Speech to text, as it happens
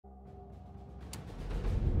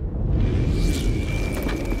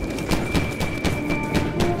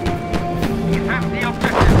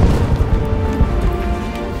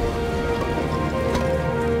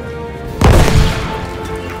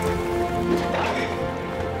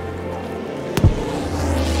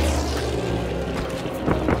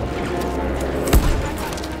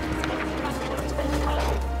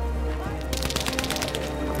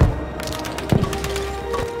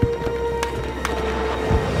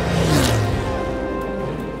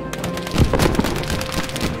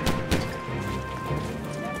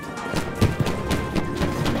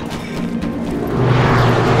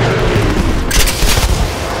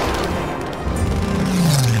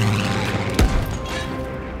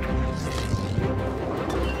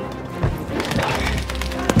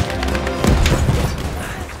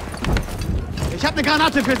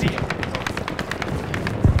Granate für Sie!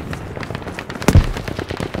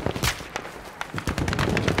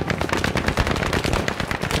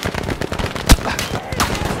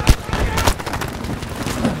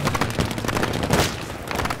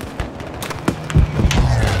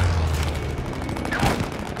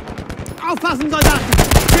 Aufpassen, Soldaten!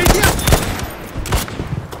 Seht ihr?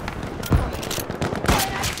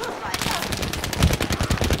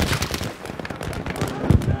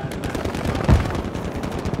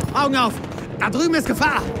 Augen auf! Da drüben ist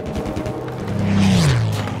Gefahr!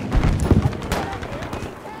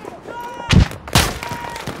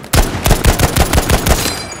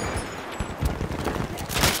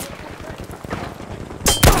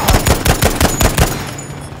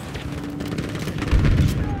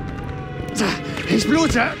 Ich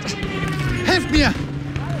blute! Helft mir!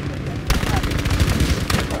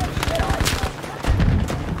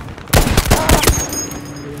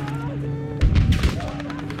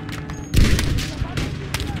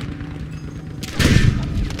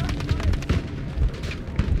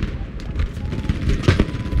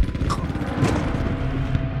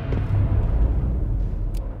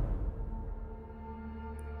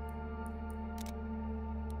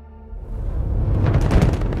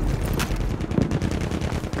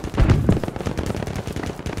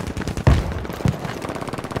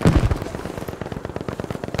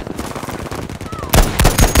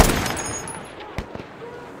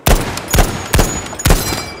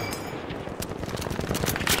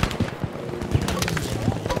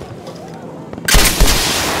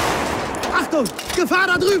 Achtung! Gefahr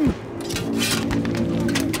da drüben!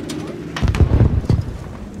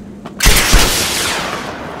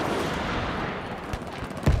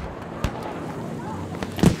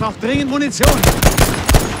 Ich brauche dringend Munition!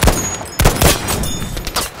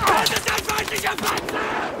 Das ist ein feindlicher Panzer!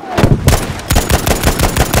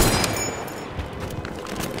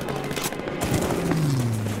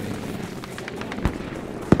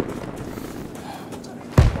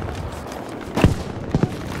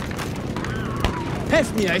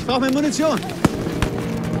 Helft mir, ich brauche mehr Munition!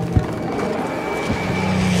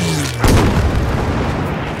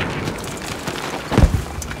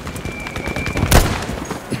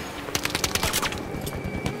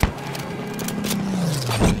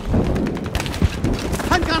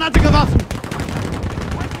 Handgranate geworfen!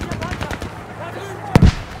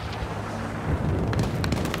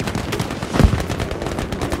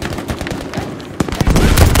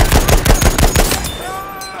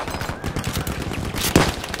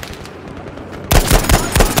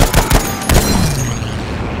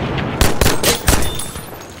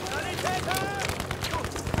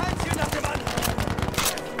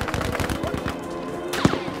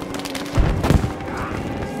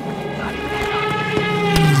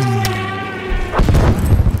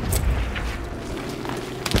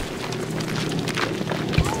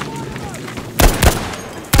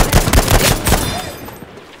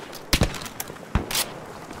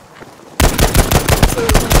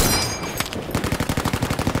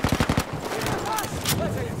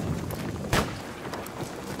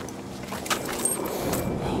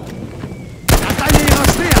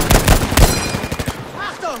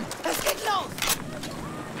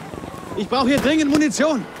 Ich brauche hier dringend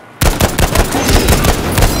Munition.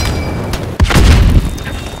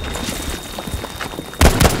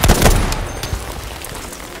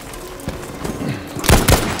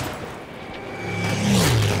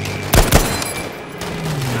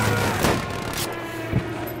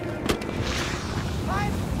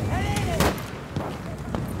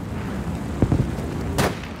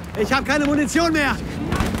 Ich habe keine Munition mehr.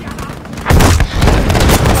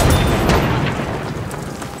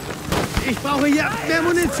 Ich brauche hier mehr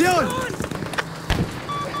Munition!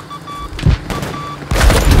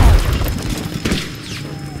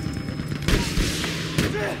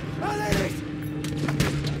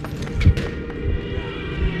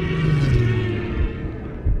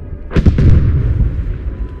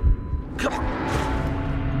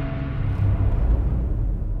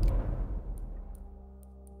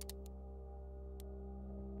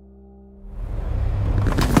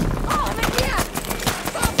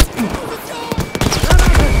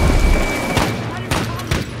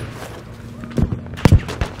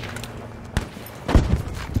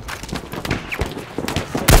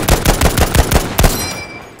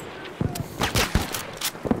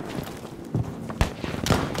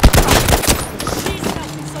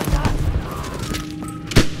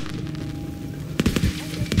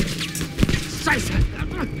 Scheiße!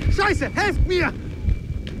 Scheiße! Helft mir!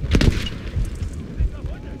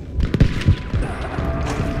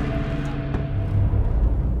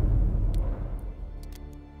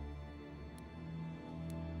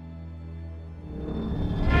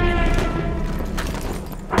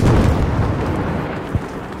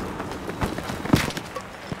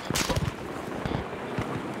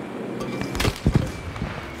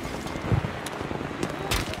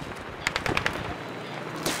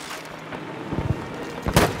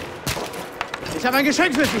 Ich habe ein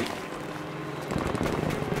Geschenk für Sie.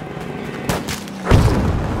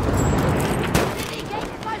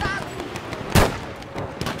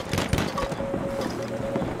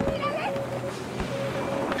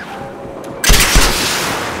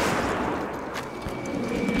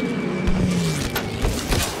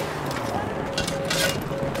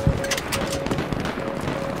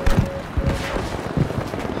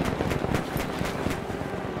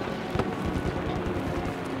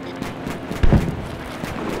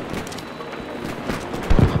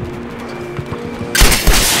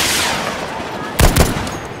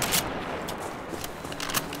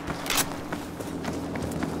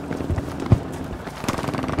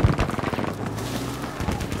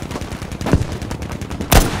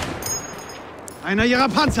 Einer ihrer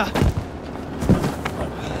Panzer!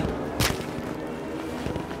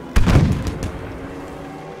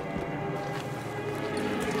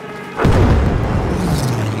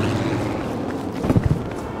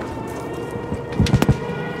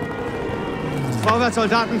 Vorwärts,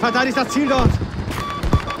 Soldaten! Verteidigt das Ziel dort!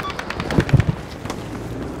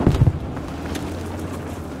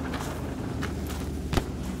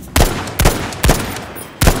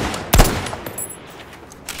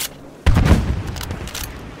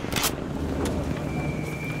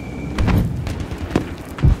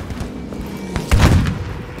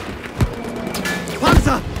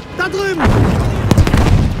 Da drüben!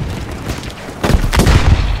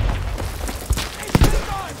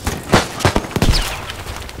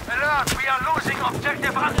 Alert, we are losing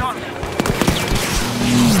objective Anton!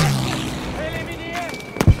 Eliminiert!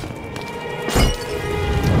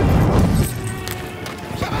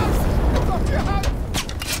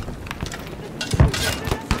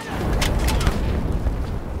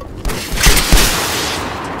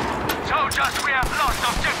 Soldiers, we have lost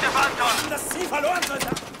objective Anton! Das Ziel verloren,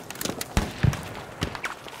 Soldat!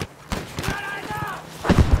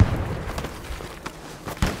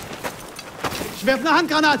 Ich werfe eine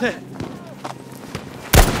Handgranate!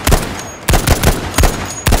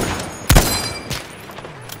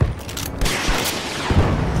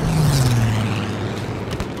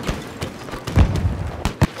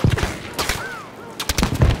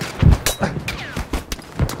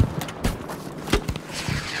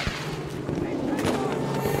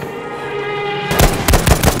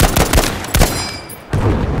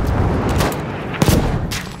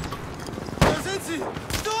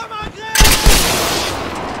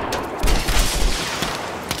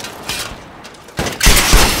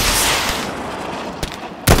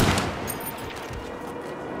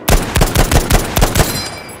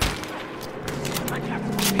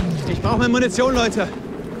 Ich brauche mehr Munition, Leute.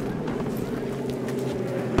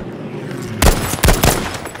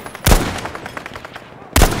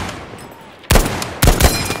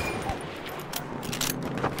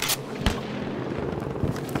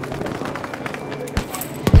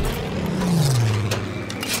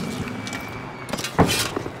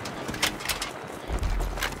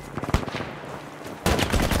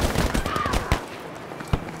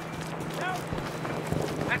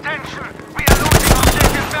 Attention! We are losing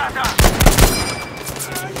objective data!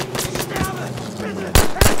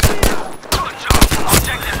 Good job!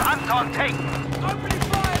 Objective Anton taken! Opening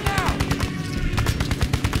fire now!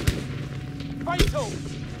 Fatal!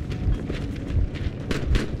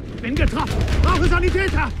 Bin getroffen! Brauche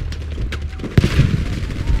Sanitäter!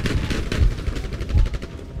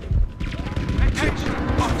 Attention!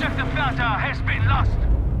 Objective data has been lost!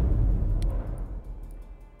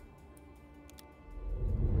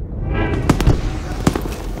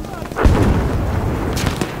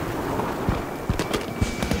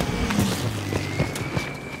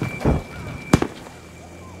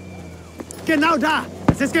 Genau da!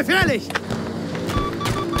 Es ist gefährlich!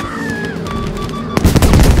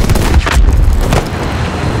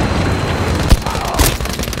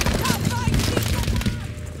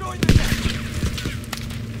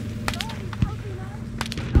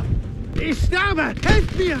 Ich sterbe!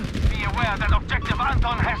 Helft mir! Be aware that objective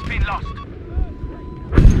Anton has been lost.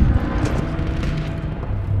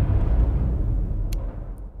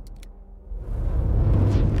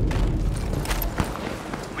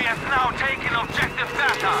 We have now taken objective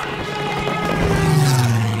data.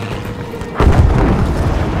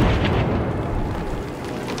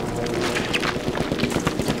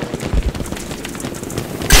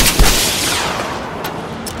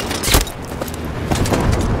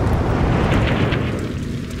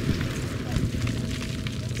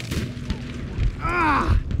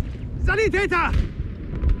 Sanitäter!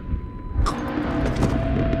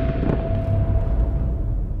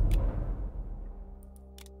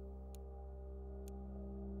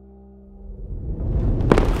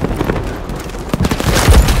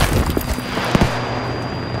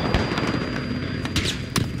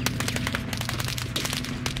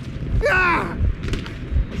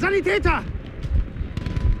 Sanitäter!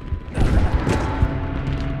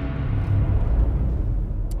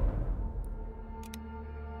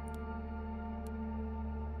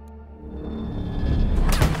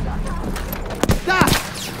 Da!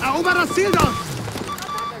 Erober das Ziel dort!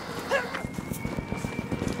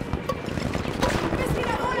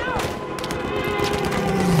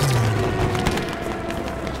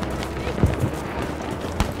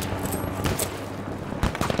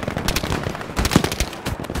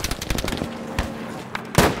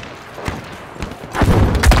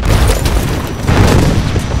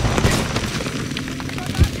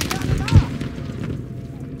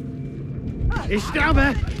 Ich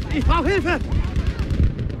sterbe! Ich brauche Hilfe!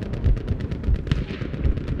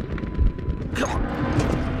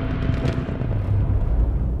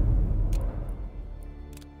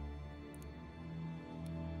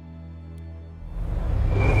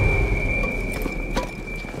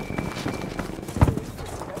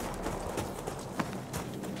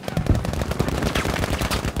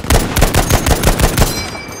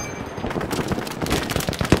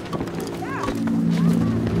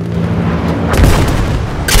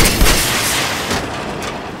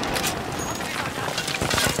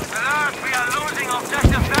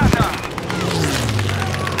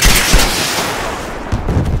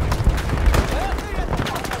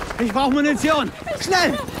 Ich brauche Munition!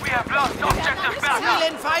 Schnell! We have lost objective Bertha. Ziel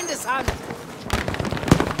in Feindeshand!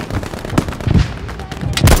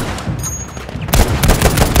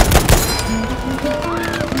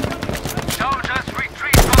 Soldiers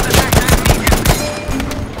retreat from the sector immediately.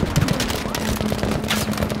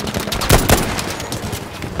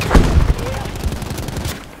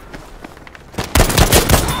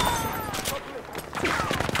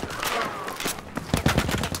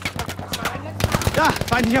 Da!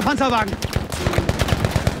 Feindlicher Panzerwagen!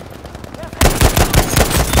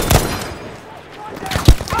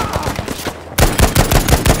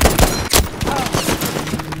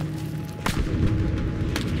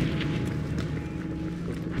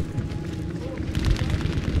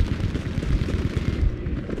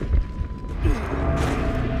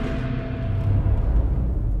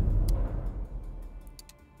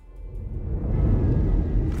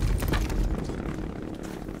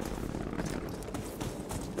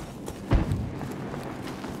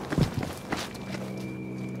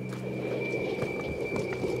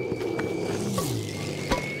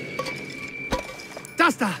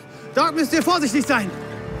 Das da! Dort müsst ihr vorsichtig sein!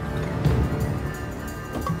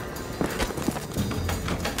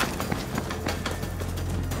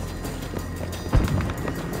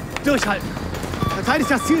 Durchhalten! Verteidigt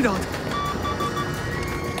das Ziel dort!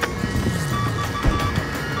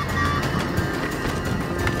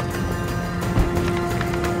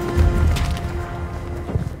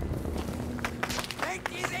 Lenkt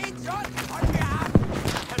diese Idioten von mir ab!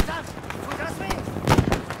 Verdammt! Tut das weh?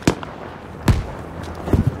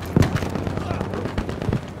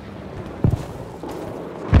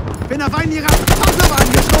 Bin auf einen ihrer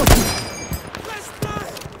Panzerwagen gestoßen!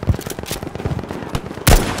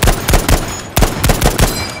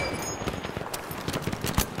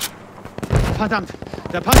 Verdammt!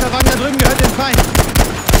 Der Panzerwagen da drüben gehört dem Feind!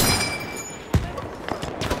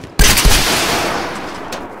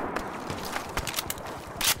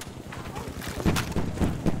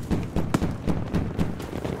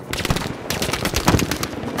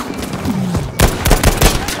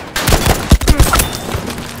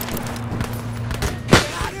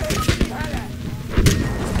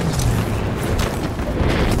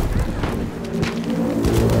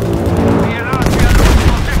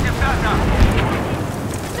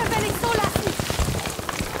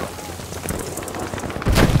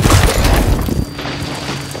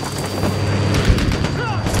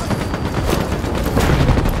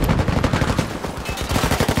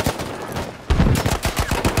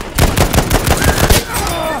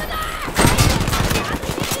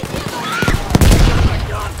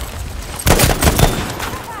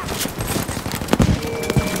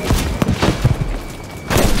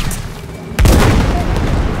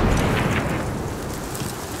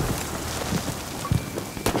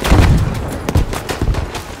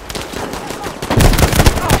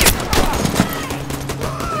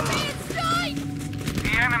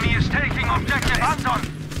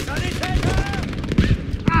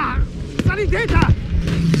 Sanitäter!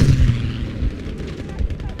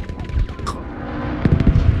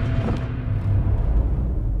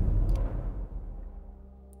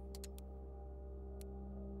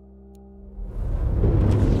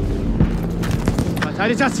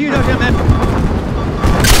 Verteidigt das Ziel auf der Map!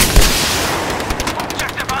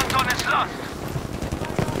 Objective Anton is lost.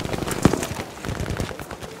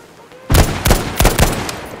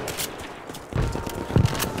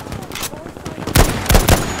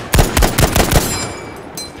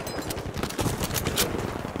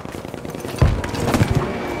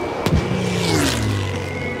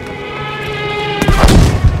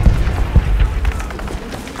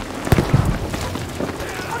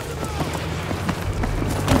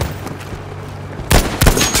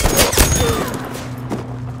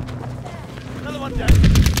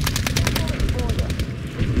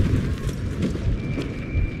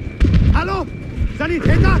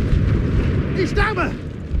 Sanitäter! Ich sterbe!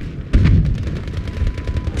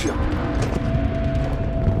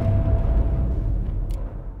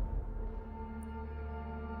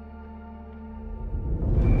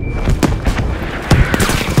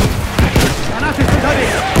 Danach ist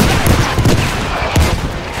unterwegs!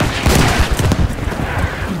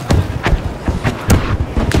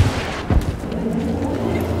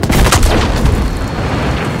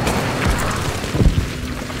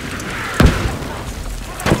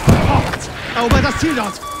 Erobert das Ziel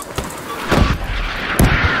dort!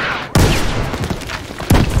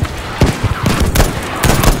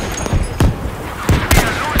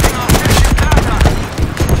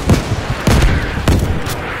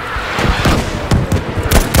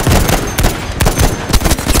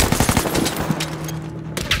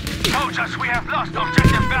 Soldiers, we have lost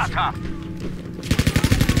objective Bertha.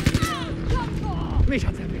 Mich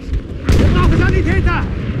hat's erwischt! Wir brauchen Sanitäter!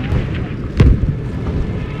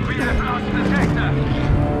 We have lost the sector.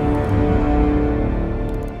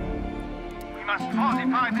 We must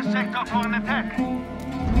fortify the sector for an attack.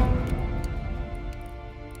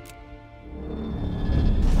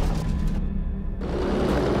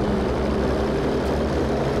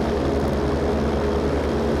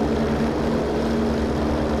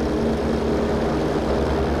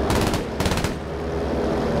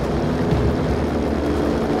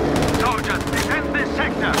 Soldiers, defend this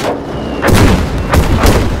sector.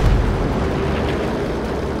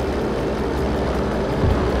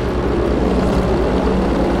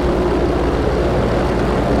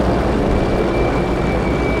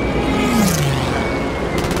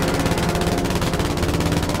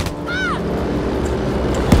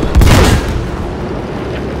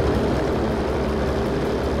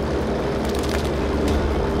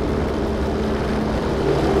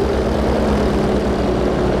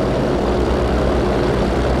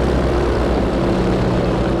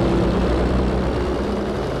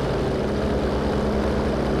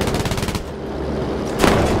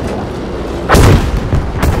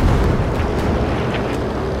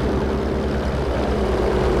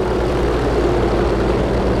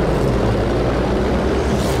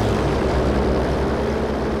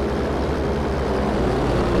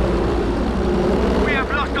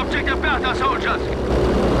 Soldiers!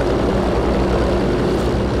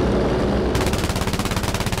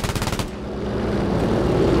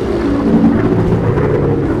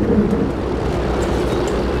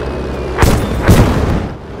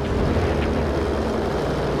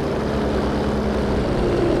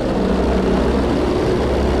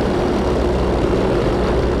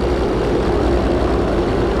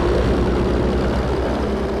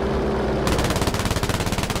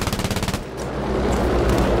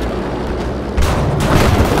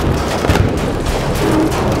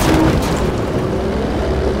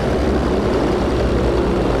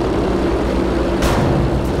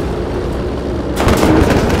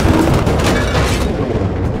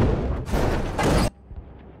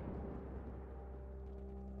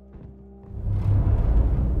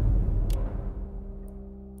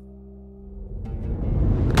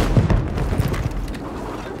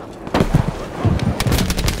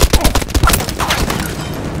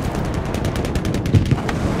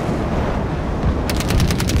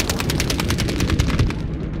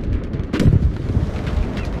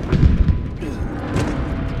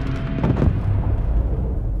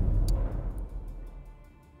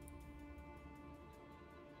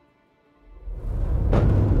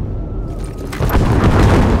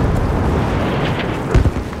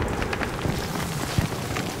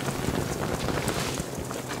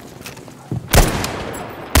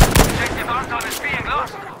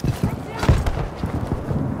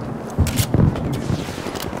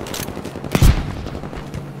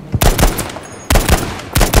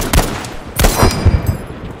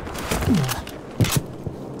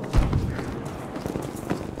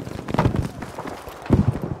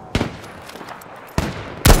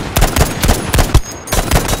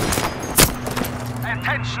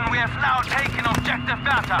 Attention, we have now taken objective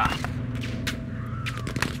Bertha.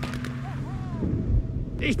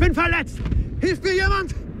 Ich bin verletzt! Hilft mir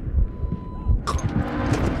jemand?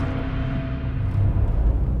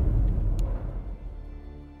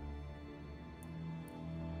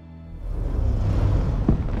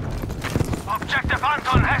 Objective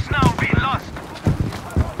Anton has now been lost.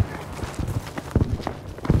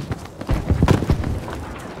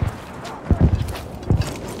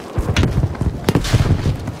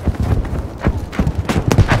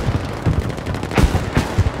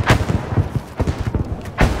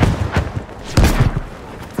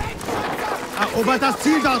 Erobert das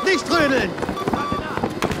Ziel dort, nicht trödeln!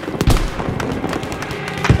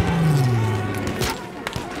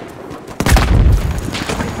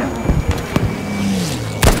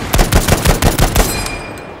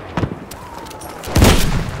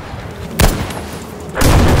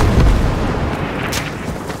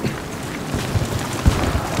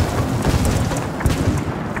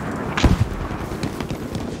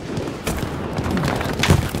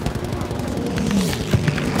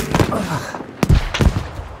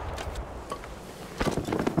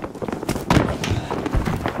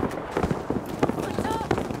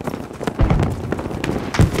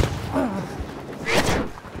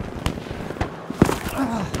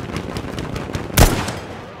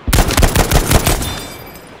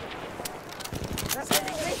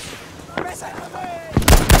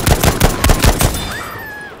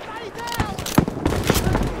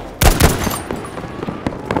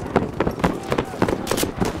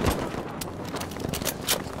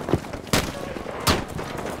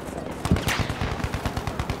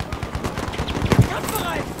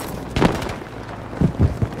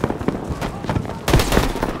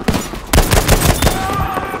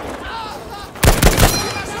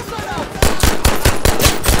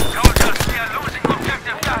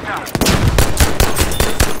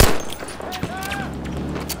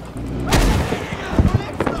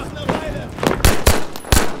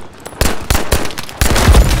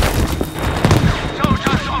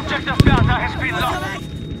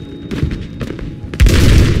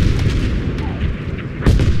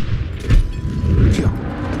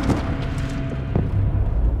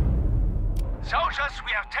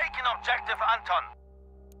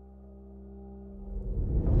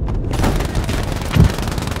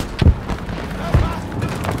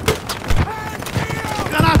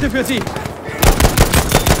 Granate für Sie!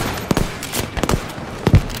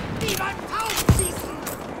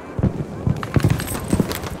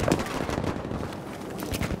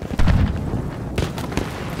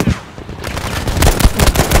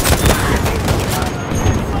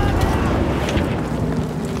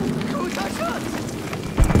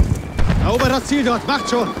 Erobert das Ziel dort, macht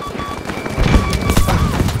schon!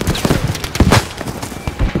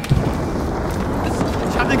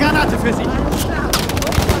 Ich habe eine Granate für Sie!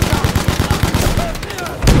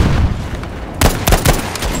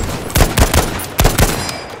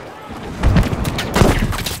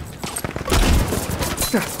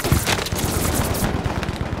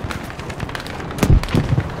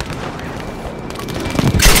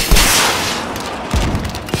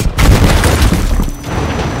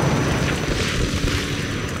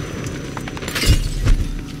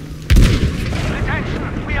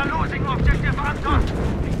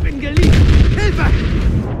 Ich bin geliebt! Hilfe!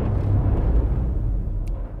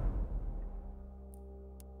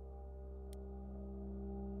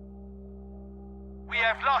 We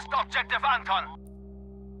have lost objective Anton.